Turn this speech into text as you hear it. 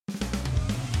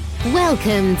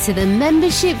Welcome to the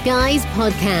Membership Guys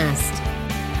podcast.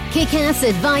 Kick-ass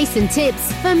advice and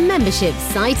tips for membership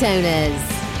site owners.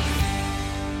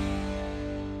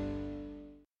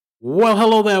 Well,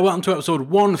 hello there. Welcome to episode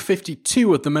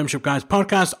 152 of the Membership Guys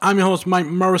podcast. I'm your host, Mike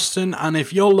Morrison, and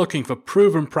if you're looking for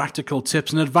proven practical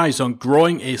tips and advice on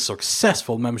growing a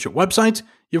successful membership website,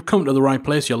 you've come to the right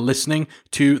place. You're listening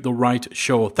to the right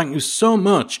show. Thank you so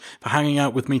much for hanging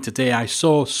out with me today. I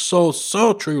so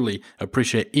truly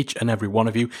appreciate each and every one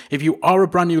of you. If you are a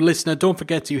brand new listener, don't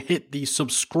forget to hit the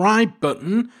subscribe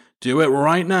button. Do it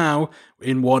right now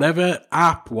in whatever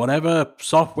app, whatever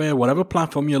software, whatever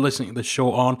platform you're listening to the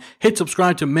show on. Hit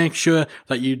subscribe to make sure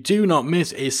that you do not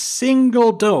miss a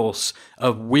single dose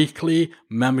of weekly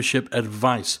membership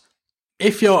advice.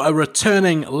 If you're a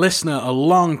returning listener, a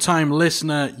long-time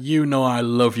listener, you know I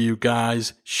love you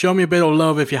guys. Show me a bit of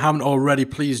love. If you haven't already,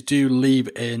 please do leave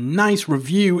a nice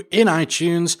review in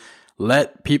iTunes.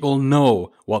 Let people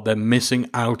know what they're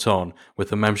missing out on with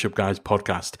the Membership Guys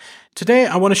podcast. Today,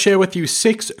 I want to share with you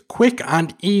 6 quick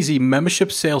and easy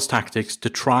membership sales tactics to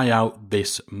try out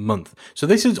this month. So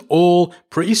this is all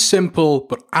pretty simple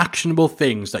but actionable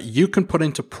things that you can put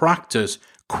into practice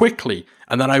quickly,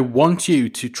 and that I want you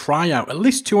to try out at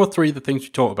least 2 or 3 of the things we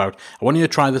talk about. I want you to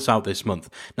try this out this month.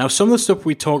 Now, some of the stuff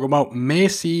we talk about may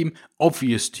seem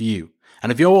obvious to you, and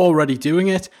if you're already doing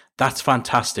it, that's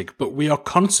fantastic. But we are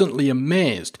constantly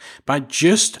amazed by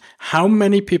just how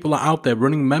many people are out there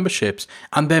running memberships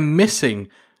and they're missing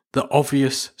the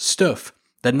obvious stuff.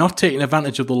 They're not taking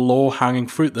advantage of the low-hanging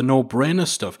fruit, the no-brainer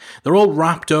stuff. They're all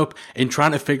wrapped up in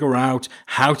trying to figure out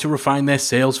how to refine their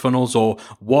sales funnels or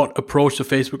what approach to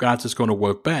Facebook ads is going to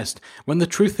work best. When the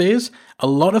truth is, a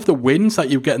lot of the wins that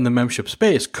you get in the membership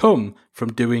space come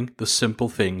from doing the simple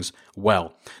things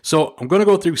well. So I'm going to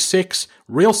go through 6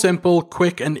 real simple,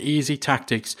 quick and easy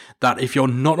tactics that if you're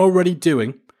not already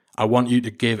doing, I want you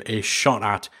to give a shot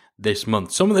at this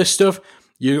month. Some of this stuff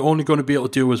you're only going to be able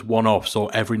to do as one-offs or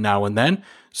every now and then.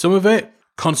 Some of it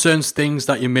concerns things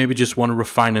that you maybe just want to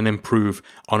refine and improve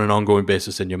on an ongoing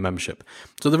basis in your membership.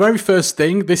 So the very first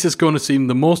thing, this is going to seem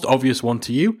the most obvious one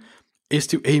to you, is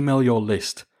to email your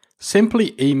list.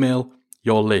 Simply email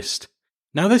your list.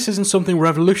 Now, this isn't something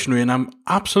revolutionary, and I'm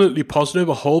absolutely positive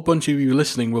a whole bunch of you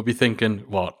listening will be thinking,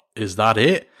 what, is that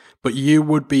it? But you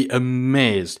would be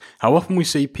amazed how often we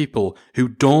see people who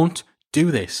don't do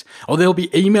this, or they'll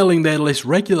be emailing their list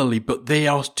regularly, but they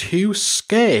are too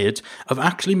scared of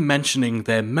actually mentioning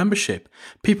their membership.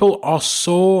 People are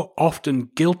so often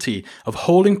guilty of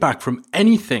holding back from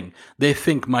anything they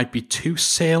think might be too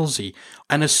salesy,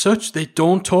 and as such, they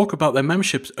don't talk about their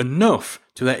memberships enough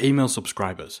to their email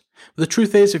subscribers. The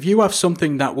truth is, if you have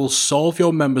something that will solve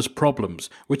your members' problems,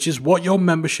 which is what your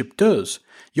membership does,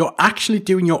 you're actually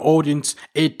doing your audience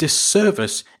a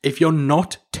disservice if you're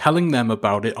not telling them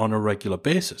about it on a regular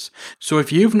basis. So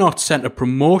if you've not sent a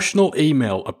promotional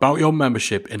email about your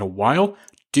membership in a while,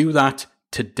 do that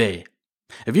today.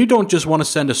 If you don't just want to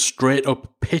send a straight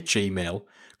up pitch email,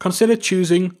 consider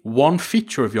choosing one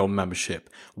feature of your membership,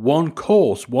 one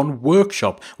course, one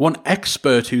workshop, one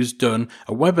expert who's done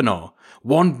a webinar,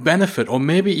 one benefit, or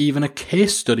maybe even a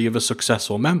case study of a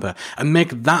successful member, and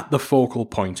make that the focal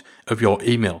point of your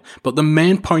email. But the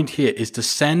main point here is to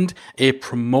send a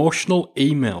promotional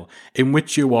email in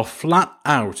which you are flat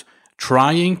out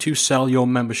trying to sell your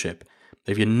membership.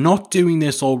 If you're not doing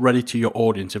this already to your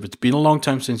audience, if it's been a long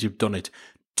time since you've done it,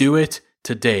 do it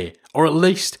today, or at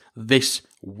least this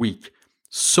week.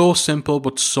 So simple,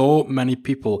 but so many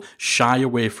people shy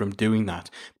away from doing that.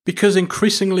 Because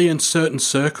increasingly in certain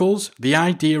circles, the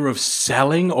idea of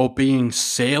selling or being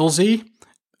salesy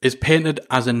is painted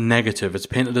as a negative. It's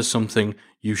painted as something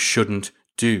you shouldn't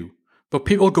do. But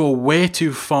people go way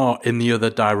too far in the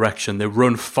other direction. They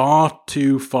run far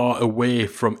too far away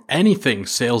from anything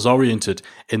sales-oriented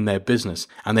in their business,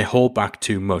 and they hold back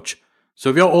too much. So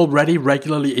if you're already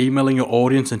regularly emailing your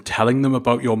audience and telling them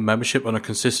about your membership on a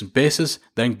consistent basis,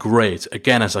 then great.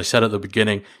 Again, as I said at the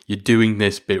beginning, you're doing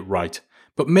this bit right.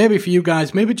 But maybe for you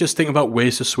guys, maybe just think about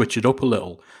ways to switch it up a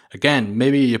little. Again,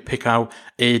 maybe you pick out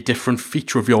a different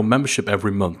feature of your membership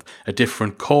every month, a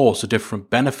different course, a different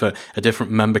benefit, a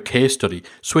different member case study.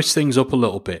 Switch things up a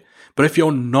little bit. But if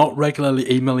you're not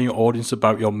regularly emailing your audience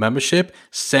about your membership,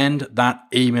 send that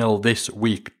email this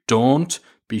week. Don't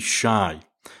be shy.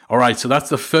 All right, so that's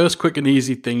the first quick and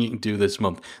easy thing you can do this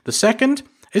month. The second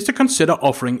is to consider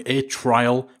offering a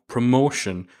trial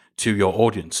promotion to your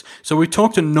audience. So we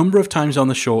talked a number of times on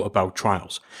the show about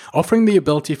trials. Offering the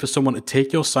ability for someone to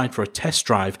take your site for a test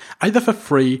drive, either for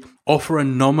free or for a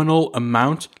nominal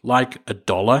amount like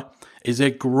 $1, is a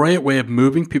great way of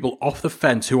moving people off the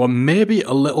fence who are maybe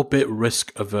a little bit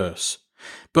risk averse.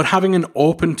 But having an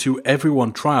open to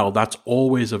everyone trial that's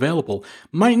always available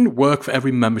mightn't work for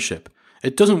every membership.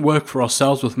 It doesn't work for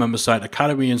ourselves with MemberSite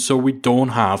Academy, and so we don't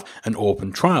have an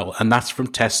open trial, and that's from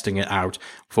testing it out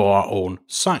for our own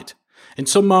site. In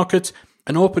some markets,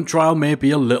 an open trial may be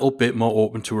a little bit more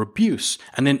open to abuse,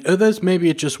 and in others,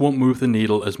 maybe it just won't move the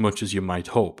needle as much as you might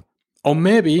hope. Or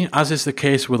maybe, as is the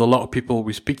case with a lot of people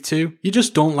we speak to, you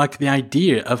just don't like the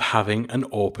idea of having an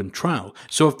open trial.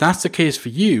 So if that's the case for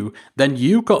you, then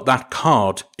you got that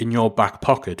card in your back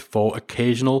pocket for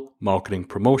occasional marketing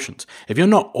promotions. If you're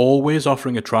not always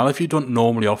offering a trial, if you don't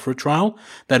normally offer a trial,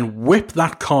 then whip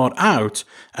that card out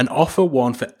and offer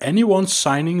one for anyone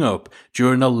signing up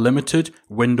during a limited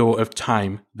window of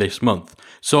time this month.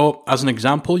 So as an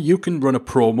example, you can run a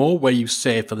promo where you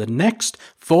say for the next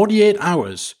 48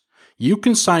 hours, you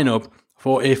can sign up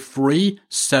for a free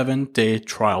 7-day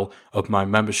trial of my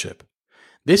membership.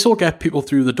 This will get people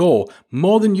through the door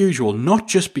more than usual, not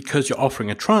just because you're offering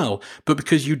a trial, but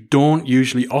because you don't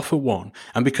usually offer one,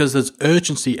 and because there's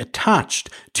urgency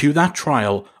attached to that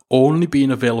trial only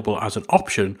being available as an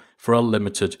option for a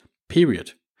limited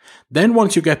period. Then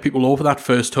once you get people over that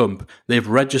first hump, they've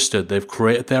registered, they've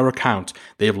created their account,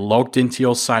 they've logged into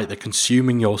your site, they're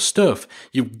consuming your stuff,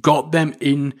 you've got them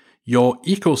in your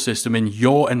ecosystem, in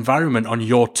your environment, on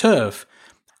your turf,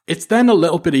 it's then a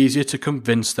little bit easier to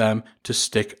convince them to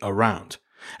stick around.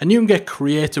 And you can get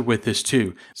creative with this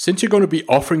too. Since you're going to be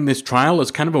offering this trial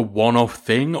as kind of a one-off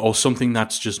thing or something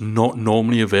that's just not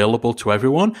normally available to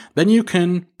everyone, then you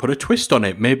can put a twist on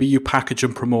it. Maybe you package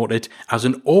and promote it as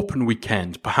an open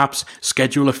weekend. Perhaps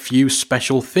schedule a few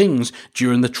special things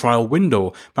during the trial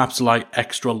window, perhaps like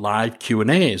extra live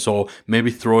Q&As, or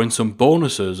maybe throw in some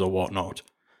bonuses or whatnot.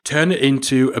 Turn it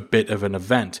into a bit of an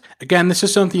event. Again, this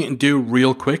is something you can do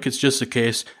real quick. It's just a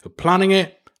case of planning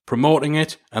it, promoting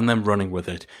it, and then running with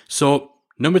it. So,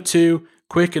 number 2,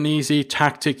 quick and easy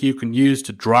tactic you can use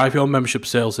to drive your membership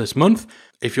sales this month.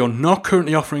 If you're not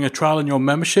currently offering a trial in your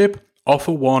membership,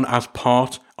 offer one as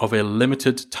part of a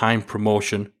limited time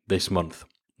promotion this month.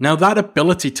 Now, that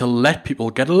ability to let people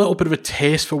get a little bit of a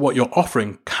taste for what you're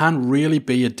offering can really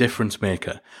be a difference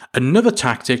maker. Another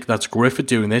tactic that's great for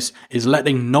doing this is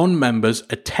letting non-members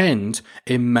attend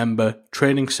a member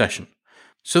training session.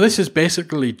 So this is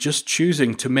basically just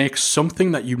choosing to make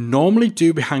something that you normally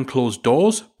do behind closed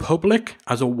doors public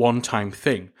as a one-time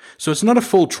thing. So it's not a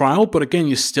full trial, but again,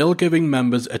 you're still giving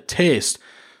members a taste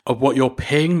of what your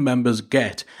paying members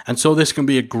get. And so this can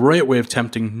be a great way of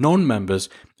tempting non-members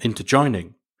into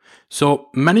joining. So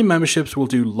many memberships will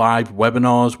do live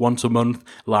webinars once a month,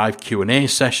 live Q&A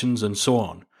sessions, and so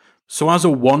on. So as a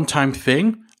one-time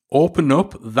thing, open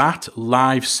up that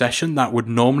live session that would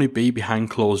normally be behind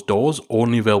closed doors,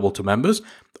 only available to members,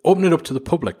 open it up to the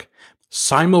public.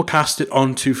 Simulcast it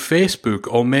onto Facebook,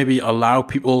 or maybe allow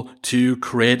people to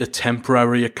create a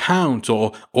temporary account,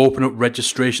 or open up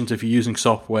registrations if you're using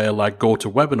software like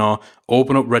GoToWebinar,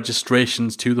 open up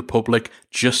registrations to the public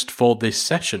just for this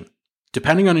session.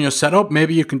 Depending on your setup,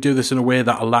 maybe you can do this in a way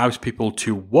that allows people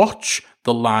to watch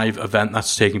the live event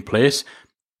that's taking place,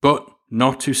 but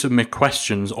not to submit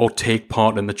questions or take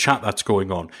part in the chat that's going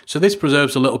on. So this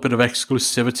preserves a little bit of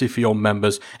exclusivity for your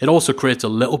members. It also creates a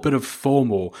little bit of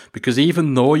FOMO, because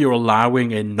even though you're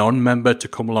allowing a non-member to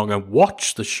come along and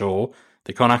watch the show,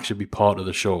 they can't actually be part of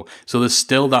the show. So there's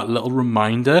still that little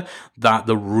reminder that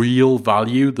the real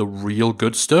value, the real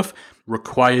good stuff,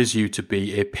 requires you to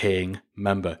be a paying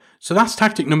member. So that's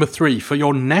tactic number 3. For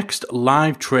your next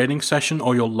live training session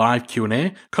or your live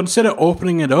Q&A, consider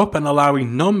opening it up and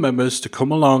allowing non-members to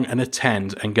come along and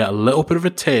attend and get a little bit of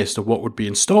a taste of what would be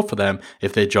in store for them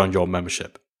if they joined your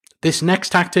membership. This next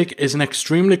tactic is an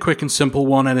extremely quick and simple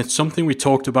one, and it's something we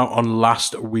talked about on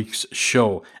last week's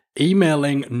show.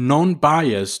 Emailing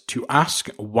non-buyers to ask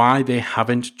why they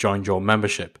haven't joined your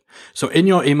membership. So in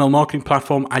your email marketing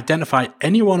platform, identify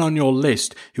anyone on your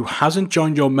list who hasn't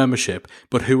joined your membership,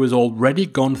 but who has already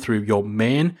gone through your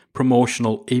main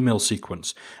promotional email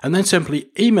sequence. And then simply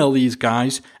email these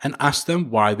guys and ask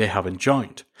them why they haven't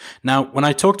joined. Now, when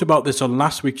I talked about this on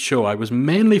last week's show, I was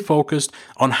mainly focused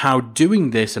on how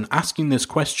doing this and asking this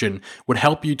question would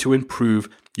help you to improve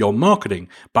your marketing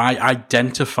by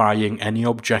identifying any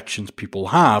objections people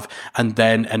have and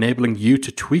then enabling you to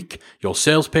tweak your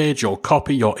sales page, your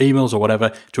copy, your emails or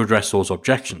whatever to address those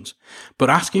objections. But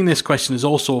asking this question is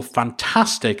also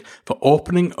fantastic for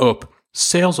opening up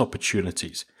sales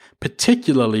opportunities,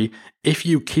 particularly if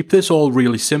you keep this all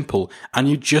really simple and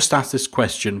you just ask this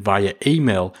question via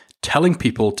email, telling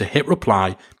people to hit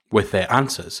reply with their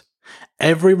answers.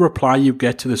 Every reply you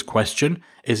get to this question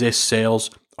is a sales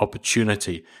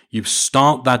opportunity. You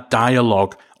start that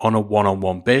dialogue on a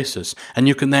one-on-one basis, and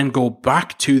you can then go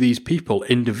back to these people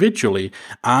individually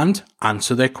and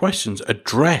answer their questions,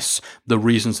 address the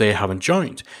reasons they haven't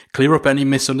joined, clear up any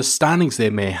misunderstandings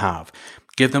they may have,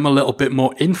 give them a little bit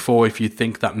more info if you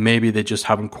think that maybe they just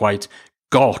haven't quite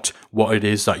got what it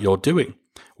is that you're doing.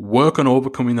 Work on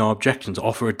overcoming their objections,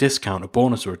 offer a discount, a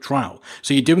bonus, or a trial.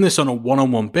 So you're doing this on a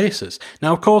one-on-one basis.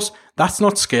 Now, of course, that's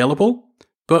not scalable,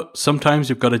 but sometimes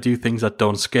you've got to do things that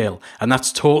don't scale, and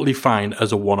that's totally fine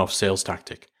as a one-off sales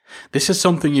tactic. This is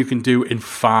something you can do in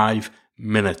 5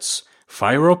 minutes.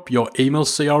 Fire up your email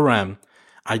CRM,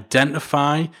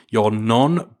 identify your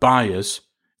non-buyers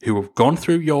who have gone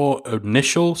through your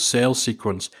initial sales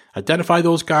sequence, identify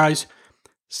those guys,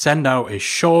 send out a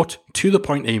short,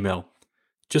 to-the-point email.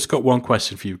 Just got one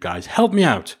question for you guys. Help me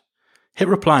out. Hit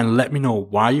reply and let me know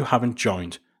why you haven't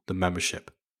joined the membership.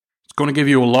 It's going to give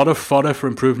you a lot of fodder for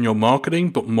improving your marketing,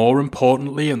 but more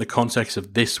importantly, in the context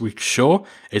of this week's show,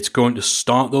 it's going to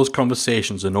start those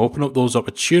conversations and open up those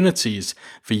opportunities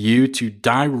for you to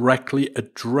directly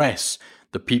address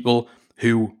the people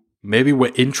who maybe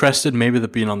were interested, maybe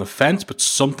they've been on the fence, but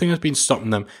something has been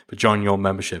stopping them for joining your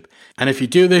membership. And if you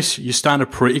do this, you stand a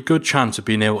pretty good chance of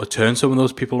being able to turn some of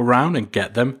those people around and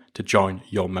get them to join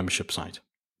your membership site.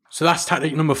 So that's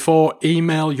tactic number 4,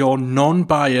 email your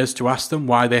non-buyers to ask them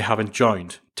why they haven't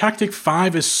joined. Tactic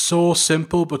 5 is so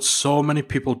simple, but so many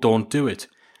people don't do it.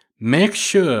 Make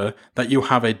sure that you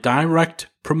have a direct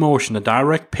promotion, a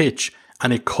direct pitch,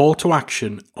 and a call to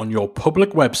action on your public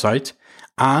website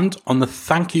and on the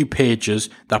thank you pages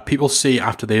that people see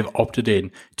after they've opted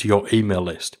in to your email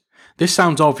list. This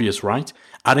sounds obvious, right?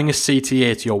 Adding a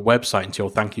CTA to your website and to your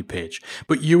thank you page.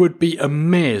 But you would be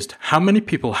amazed how many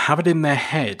people have it in their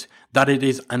head that it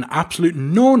is an absolute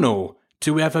no-no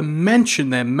to ever mention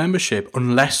their membership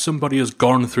unless somebody has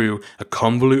gone through a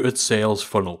convoluted sales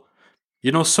funnel.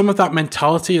 You know, some of that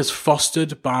mentality is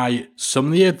fostered by some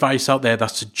of the advice out there that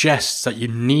suggests that you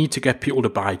need to get people to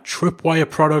buy tripwire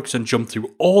products and jump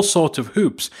through all sorts of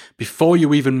hoops before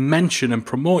you even mention and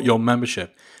promote your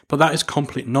membership. But that is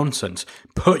complete nonsense.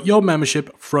 Put your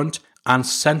membership front and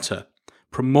center.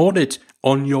 Promote it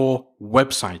on your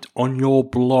website, on your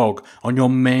blog, on your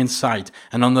main site,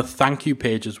 and on the thank you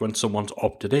pages when someone's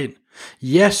opted in.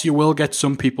 Yes, you will get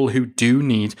some people who do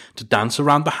need to dance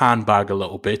around the handbag a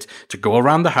little bit, to go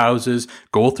around the houses,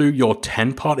 go through your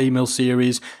 10-part email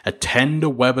series, attend a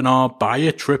webinar, buy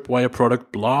a tripwire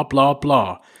product, blah, blah,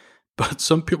 blah. But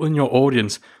some people in your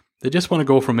audience, they just want to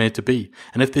go from A to B.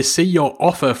 And if they see your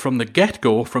offer from the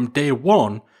get-go, from day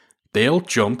one, they'll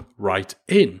jump right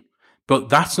in. But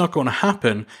that's not going to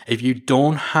happen if you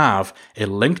don't have a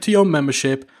link to your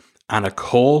membership and a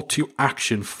call to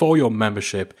action for your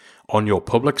membership on your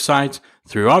public site,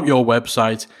 throughout your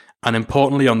website, and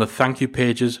importantly on the thank you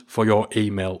pages for your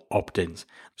email opt-ins.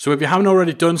 So if you haven't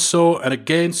already done so, and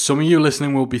again, some of you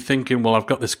listening will be thinking, well, I've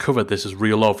got this covered, this is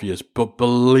real obvious, but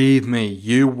believe me,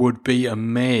 you would be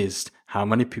amazed how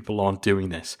many people aren't doing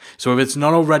this. So if it's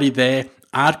not already there,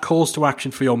 add calls to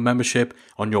action for your membership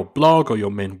on your blog or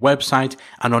your main website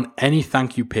and on any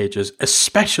thank you pages,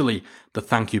 especially the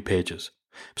thank you pages.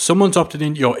 If someone's opted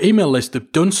into your email list,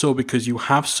 they've done so because you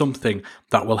have something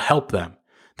that will help them,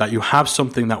 that you have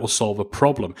something that will solve a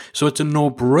problem. So it's a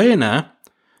no-brainer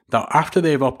that after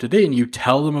they've opted in, you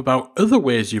tell them about other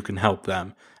ways you can help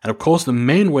them. And of course, the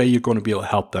main way you're going to be able to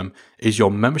help them is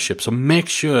your membership. So make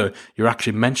sure you're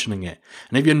actually mentioning it.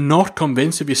 And if you're not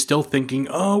convinced, if you're still thinking,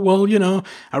 oh, well, you know,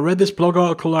 I read this blog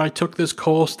article, I took this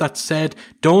course that said,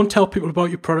 don't tell people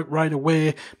about your product right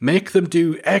away, make them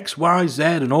do X, Y, Z,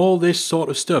 and all this sort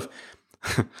of stuff.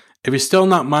 If you're still in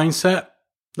that mindset,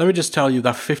 let me just tell you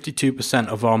that 52%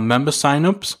 of our member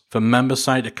signups for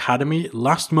MemberSite Academy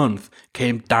last month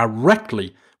came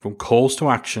directly from calls to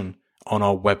action on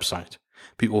our website.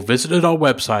 People visited our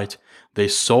website, they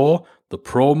saw the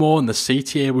promo and the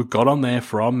CTA we've got on there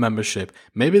for our membership.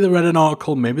 Maybe they read an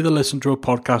article, maybe they listened to a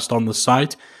podcast on the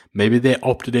site, maybe they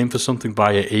opted in for something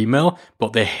via email,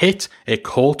 but they hit a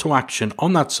call to action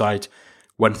on that site,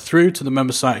 went through to the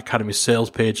MemberSite Academy sales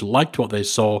page, liked what they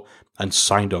saw, and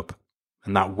signed up.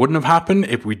 And that wouldn't have happened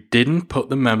if we didn't put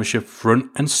the membership front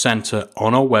and center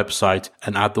on our website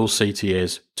and add those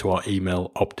CTAs to our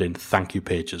email opt-in thank you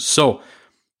pages. So,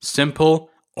 simple,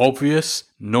 obvious,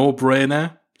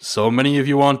 no-brainer. So many of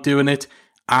you aren't doing it.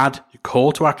 Add your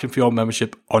call to action for your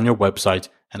membership on your website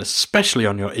and especially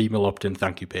on your email opt-in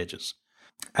thank you pages.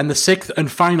 And the 6th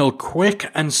and final quick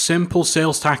and simple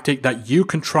sales tactic that you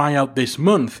can try out this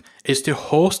month is to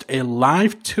host a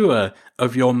live tour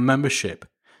of your membership.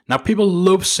 Now, people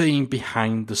love seeing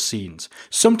behind the scenes.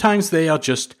 Sometimes they are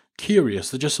just curious,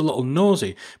 they're just a little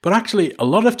nosy, but actually a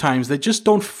lot of times they just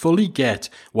don't fully get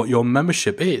what your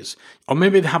membership is. Or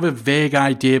maybe they have a vague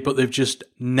idea, but they've just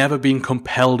never been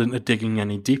compelled into digging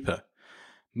any deeper.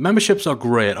 Memberships are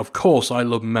great. Of course, I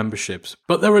love memberships,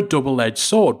 but they're a double-edged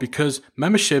sword because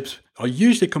memberships are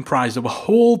usually comprised of a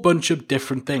whole bunch of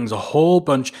different things, a whole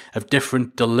bunch of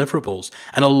different deliverables.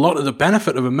 And a lot of the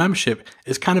benefit of a membership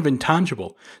is kind of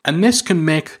intangible. And this can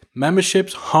make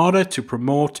memberships harder to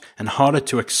promote and harder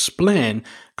to explain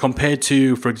compared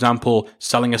to, for example,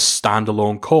 selling a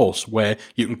standalone course where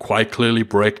you can quite clearly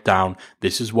break down,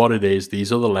 this is what it is,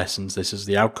 these are the lessons, this is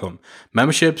the outcome.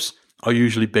 Memberships are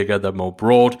usually bigger, they're more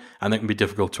broad, and they can be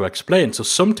difficult to explain. So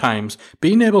sometimes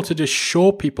being able to just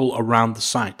show people around the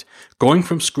site, going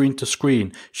from screen to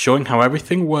screen, showing how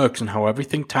everything works and how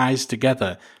everything ties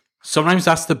together, sometimes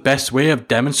that's the best way of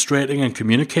demonstrating and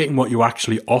communicating what you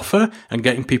actually offer and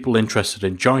getting people interested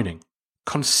in joining.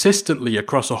 Consistently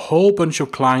across a whole bunch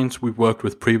of clients we've worked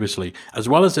with previously, as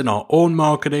well as in our own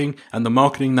marketing and the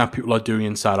marketing that people are doing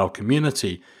inside our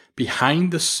community,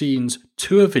 behind the scenes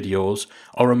tour videos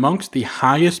are amongst the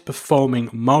highest performing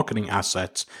marketing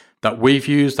assets that we've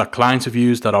used, that clients have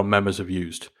used, that our members have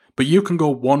used. But you can go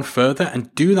one further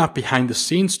and do that behind the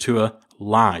scenes tour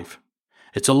live.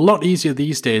 It's a lot easier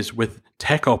these days with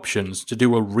tech options to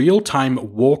do a real-time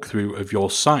walkthrough of your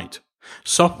site.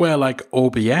 Software like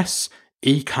OBS,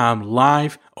 Ecamm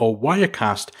Live, or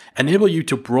Wirecast enable you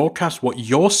to broadcast what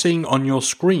you're seeing on your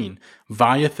screen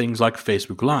via things like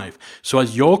Facebook Live. So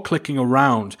as you're clicking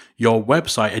around your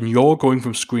website and you're going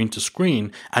from screen to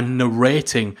screen and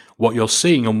narrating what you're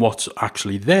seeing and what's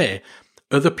actually there,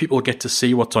 other people get to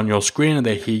see what's on your screen and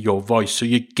they hear your voice. So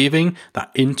you're giving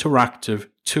that interactive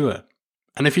tour.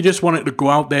 And if you just want it to go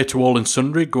out there to all and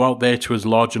sundry, go out there to as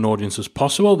large an audience as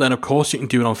possible, then of course you can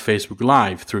do it on Facebook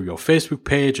Live through your Facebook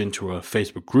page, into a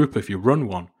Facebook group if you run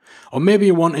one. Or maybe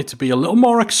you want it to be a little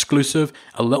more exclusive,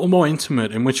 a little more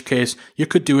intimate, in which case you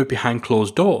could do it behind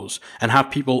closed doors and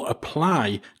have people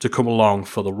apply to come along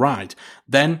for the ride.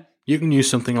 Then you can use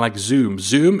something like Zoom.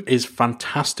 Zoom is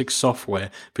fantastic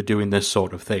software for doing this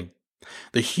sort of thing.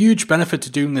 The huge benefit to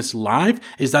doing this live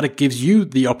is that it gives you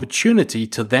the opportunity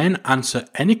to then answer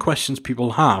any questions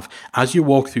people have as you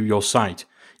walk through your site.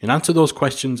 You can answer those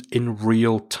questions in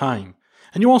real time.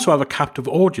 And you also have a captive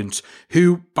audience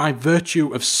who, by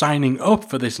virtue of signing up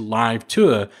for this live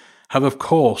tour, have of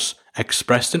course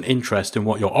expressed an interest in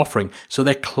what you're offering, so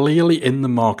they're clearly in the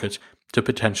market to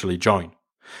potentially join.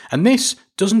 And this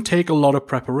doesn't take a lot of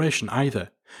preparation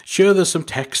either. Sure, there's some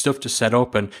tech stuff to set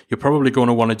up, and you're probably going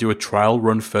to want to do a trial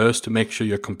run first to make sure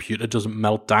your computer doesn't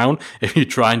melt down if you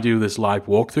try and do this live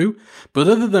walkthrough. But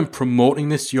other than promoting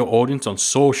this to your audience on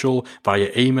social,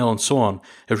 via email and so on,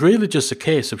 it's really just a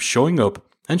case of showing up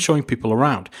and showing people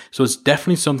around. So it's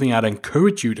definitely something I'd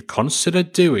encourage you to consider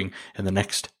doing in the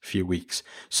next few weeks.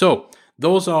 So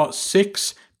those are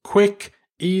 6 quick,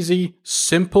 easy,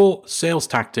 simple sales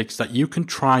tactics that you can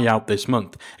try out this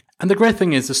month. And the great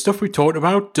thing is the stuff we talked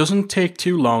about doesn't take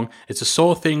too long. It's a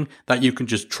sort of thing that you can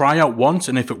just try out once,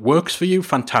 and if it works for you,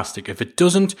 fantastic. If it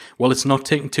doesn't, well, it's not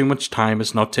taking too much time.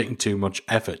 It's not taking too much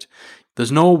effort.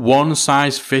 There's no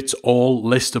one-size-fits-all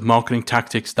list of marketing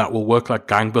tactics that will work like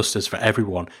gangbusters for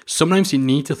everyone. Sometimes you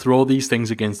need to throw these things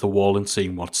against the wall and see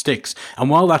what sticks. And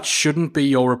while that shouldn't be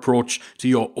your approach to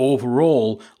your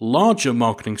overall larger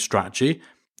marketing strategy,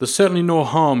 there's certainly no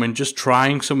harm in just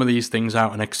trying some of these things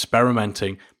out and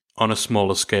experimenting on a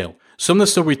smaller scale. Some of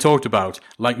the stuff we talked about,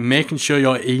 like making sure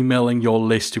you're emailing your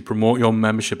list to promote your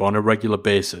membership on a regular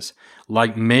basis,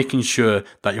 like making sure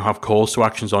that you have calls to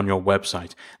actions on your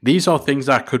website. These are things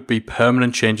that could be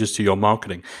permanent changes to your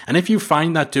marketing. And if you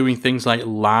find that doing things like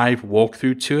live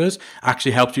walkthrough tours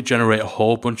actually helps you generate a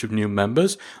whole bunch of new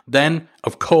members, then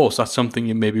of course that's something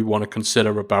you maybe want to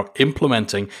consider about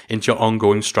implementing into your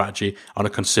ongoing strategy on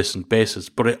a consistent basis.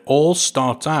 But it all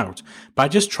starts out by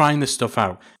just trying this stuff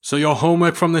out. So your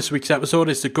homework from this week's episode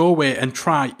is to go away and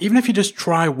try, even if you just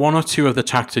try 1 or 2 of the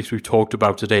tactics we've talked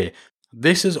about today.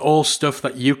 This is all stuff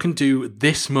that you can do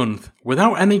this month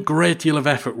without any great deal of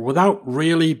effort, without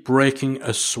really breaking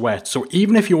a sweat. So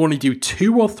even if you only do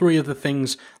 2 or 3 of the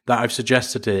things that I've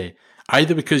suggested today,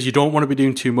 either because you don't want to be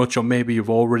doing too much or maybe you've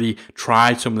already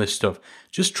tried some of this stuff,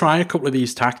 just try a couple of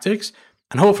these tactics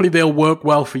and hopefully they'll work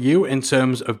well for you in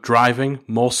terms of driving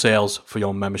more sales for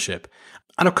your membership.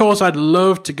 And of course, I'd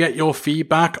love to get your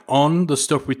feedback on the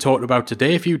stuff we talked about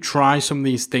today. If you try some of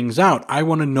these things out, I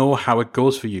want to know how it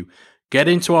goes for you. get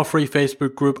into our free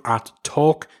Facebook group at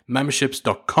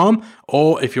talkmemberships.com,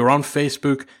 or if you're on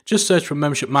Facebook, just search for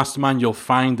Membership Mastermind, you'll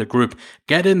find the group.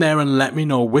 Get in there and let me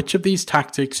know which of these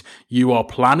tactics you are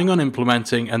planning on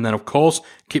implementing, and then of course,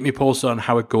 keep me posted on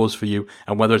how it goes for you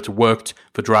and whether it's worked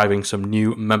for driving some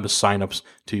new member signups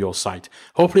to your site.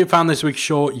 Hopefully you found this week's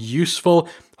show useful.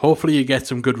 Hopefully you get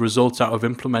some good results out of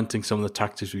implementing some of the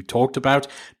tactics we talked about.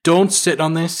 Don't sit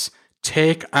on this.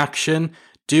 Take action.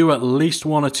 Do at least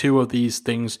one or two of these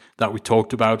things that we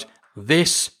talked about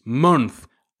this month.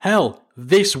 Hell,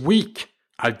 this week.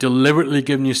 I've deliberately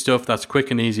given you stuff that's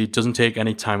quick and easy, doesn't take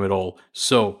any time at all.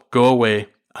 So go away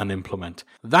and implement.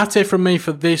 That's it from me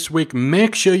for this week.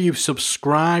 Make sure you've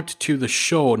subscribed to the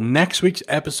show. Next week's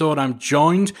episode, I'm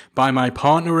joined by my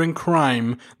partner in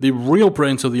crime, the real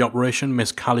brains of the operation,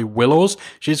 Miss Callie Willows.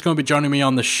 She's going to be joining me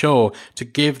on the show to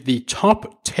give the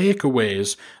top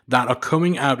takeaways that are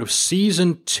coming out of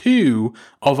season 2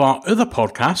 of our other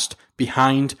podcast,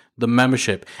 Behind the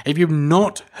Membership. If you've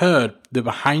not heard the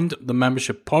Behind the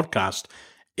Membership podcast,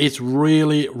 it's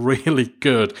really, really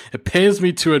good. It pains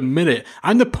me to admit it.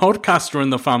 I'm the podcaster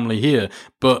in the family here,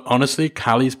 but honestly,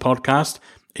 Callie's podcast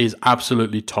is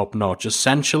absolutely top notch.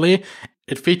 Essentially,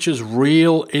 it features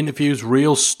real interviews,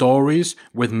 real stories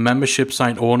with membership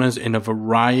site owners in a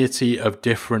variety of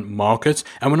different markets.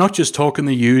 And we're not just talking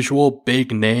the usual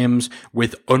big names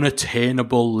with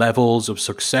unattainable levels of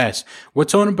success. We're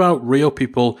talking about real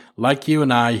people like you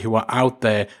and I who are out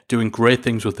there doing great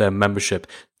things with their membership.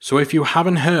 So if you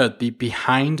haven't heard the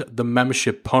Behind the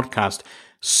Membership podcast,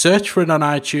 search for it on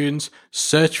iTunes,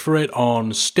 search for it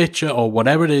on Stitcher or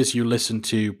whatever it is you listen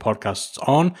to podcasts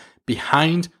on.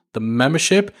 Behind the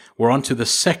Membership. We're on to the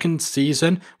second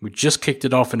season. We just kicked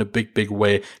it off in a big, big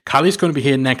way. Callie's going to be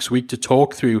here next week to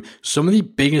talk through some of the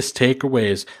biggest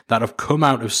takeaways that have come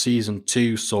out of season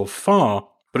 2 so far.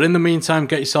 But in the meantime,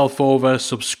 get yourself over,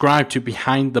 subscribe to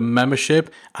Behind the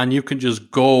Membership, and you can just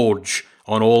gorge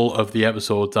on all of the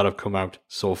episodes that have come out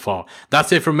so far.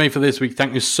 That's it from me for this week.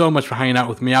 Thank you so much for hanging out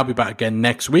with me. I'll be back again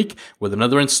next week with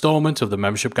another installment of the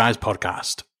Membership Guys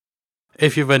podcast.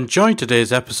 If you've enjoyed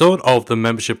today's episode of the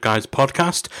Membership Guys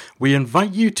podcast, we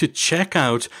invite you to check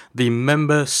out the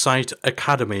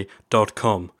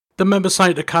membersiteacademy.com. The Member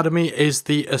Site Academy is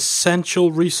the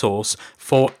essential resource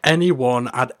for anyone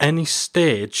at any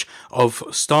stage of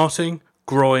starting,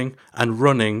 growing, and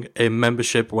running a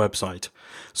membership website.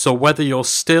 So whether you're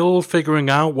still figuring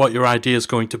out what your idea is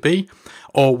going to be,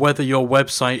 or whether your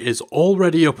website is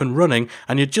already up and running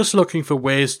and you're just looking for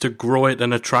ways to grow it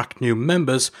and attract new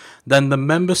members, then the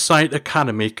Member Site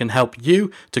Academy can help you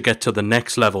to get to the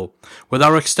next level. With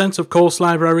our extensive course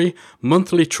library,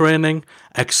 monthly training,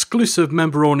 exclusive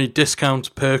member-only discounts,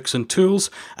 perks and tools,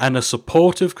 and a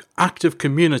supportive, active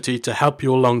community to help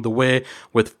you along the way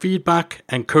with feedback,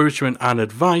 encouragement and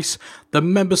advice, the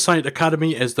Member Site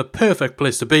Academy is the perfect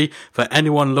place to be for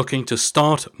anyone looking to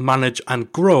start, manage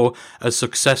and grow a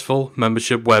successful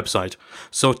membership website.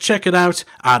 So check it out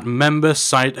at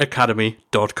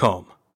membersiteacademy.com.